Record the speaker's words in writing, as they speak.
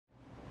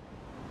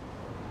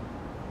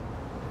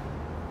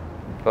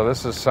So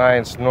this is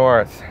Science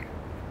North.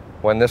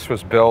 When this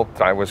was built,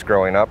 I was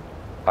growing up.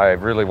 I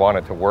really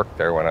wanted to work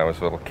there when I was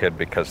a little kid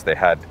because they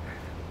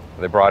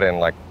brought in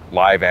like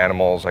live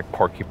animals like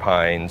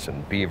porcupines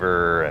and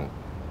beaver,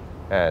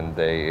 and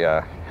they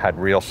had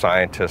real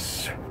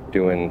scientists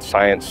doing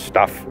science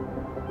stuff,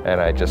 and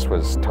I just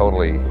was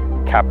totally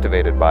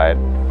captivated by it.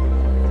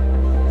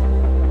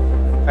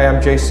 Hi,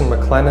 I'm Jason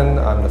McLennan.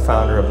 I'm the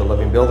founder of the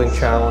Living Building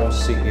Challenge,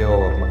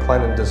 CEO of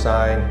McLennan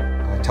Design.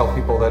 I tell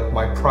people that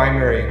my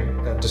primary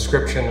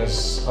description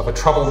is of a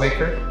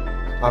troublemaker.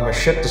 I'm a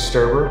shit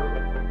disturber,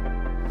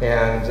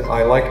 and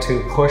I like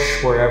to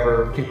push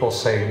wherever people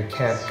say we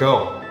can't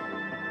go.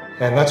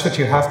 And that's what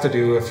you have to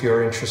do if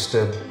you're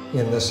interested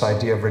in this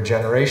idea of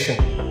regeneration.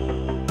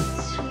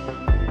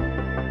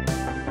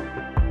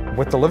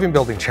 With the Living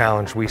Building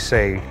Challenge, we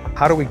say,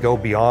 how do we go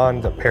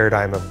beyond the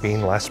paradigm of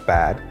being less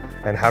bad,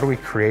 and how do we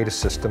create a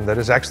system that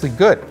is actually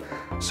good?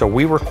 So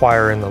we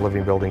require in the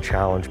Living Building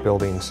Challenge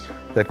buildings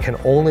that can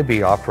only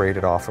be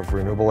operated off of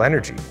renewable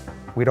energy.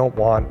 We don't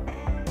want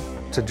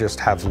to just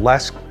have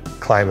less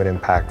climate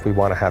impact. We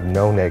want to have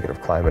no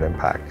negative climate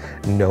impact,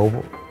 no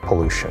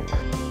pollution.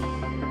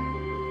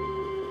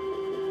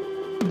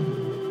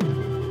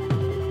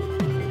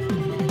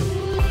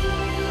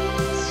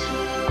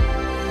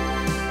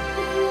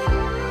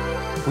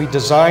 We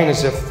design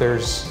as if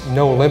there's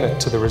no limit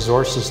to the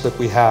resources that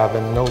we have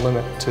and no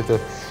limit to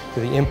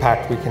the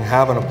impact we can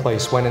have on a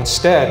place, when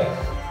instead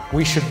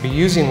we should be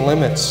using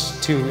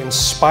limits to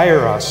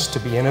inspire us to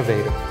be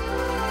innovative.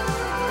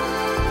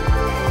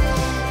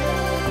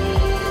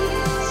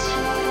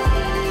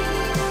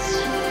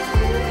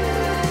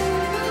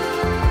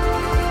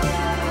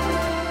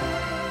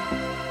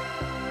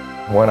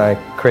 When I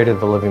created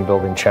the Living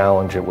Building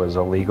Challenge, it was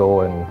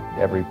illegal in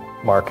every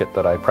market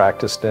that I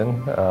practiced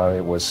in.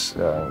 It was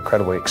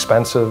incredibly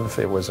expensive.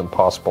 It was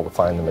impossible to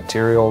find the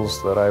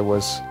materials that I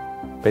was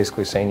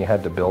basically saying you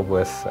had to build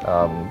with.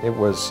 It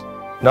was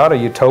not a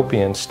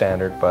utopian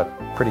standard, but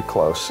pretty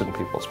close in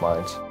people's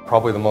minds.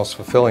 Probably the most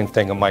fulfilling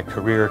thing of my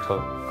career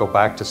to go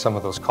back to some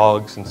of those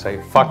colleagues and say,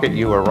 fuck it,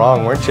 you were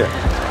wrong, weren't you?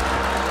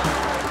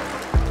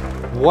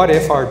 What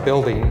if our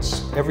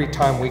buildings, every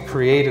time we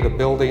created a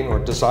building or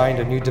designed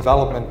a new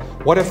development,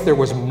 what if there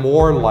was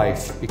more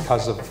life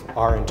because of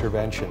our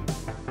intervention?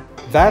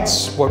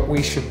 That's what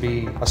we should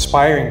be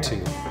aspiring to.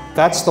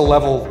 That's the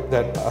level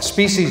that a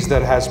species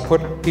that has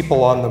put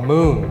people on the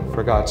moon,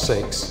 for God's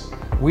sakes.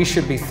 We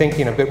should be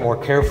thinking a bit more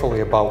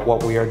carefully about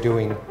what we are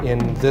doing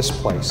in this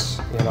place,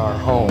 in our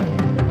home.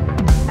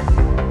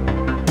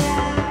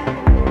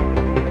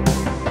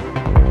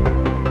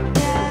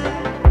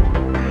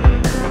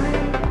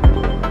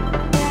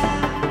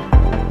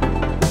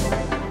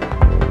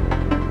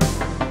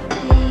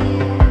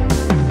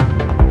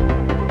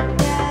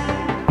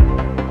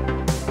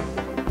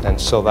 And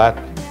so that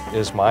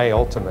is my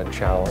ultimate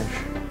challenge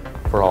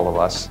for all of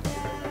us,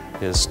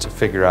 is to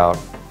figure out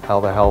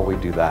how the hell we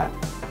do that.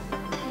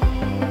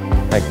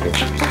 Thank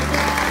you.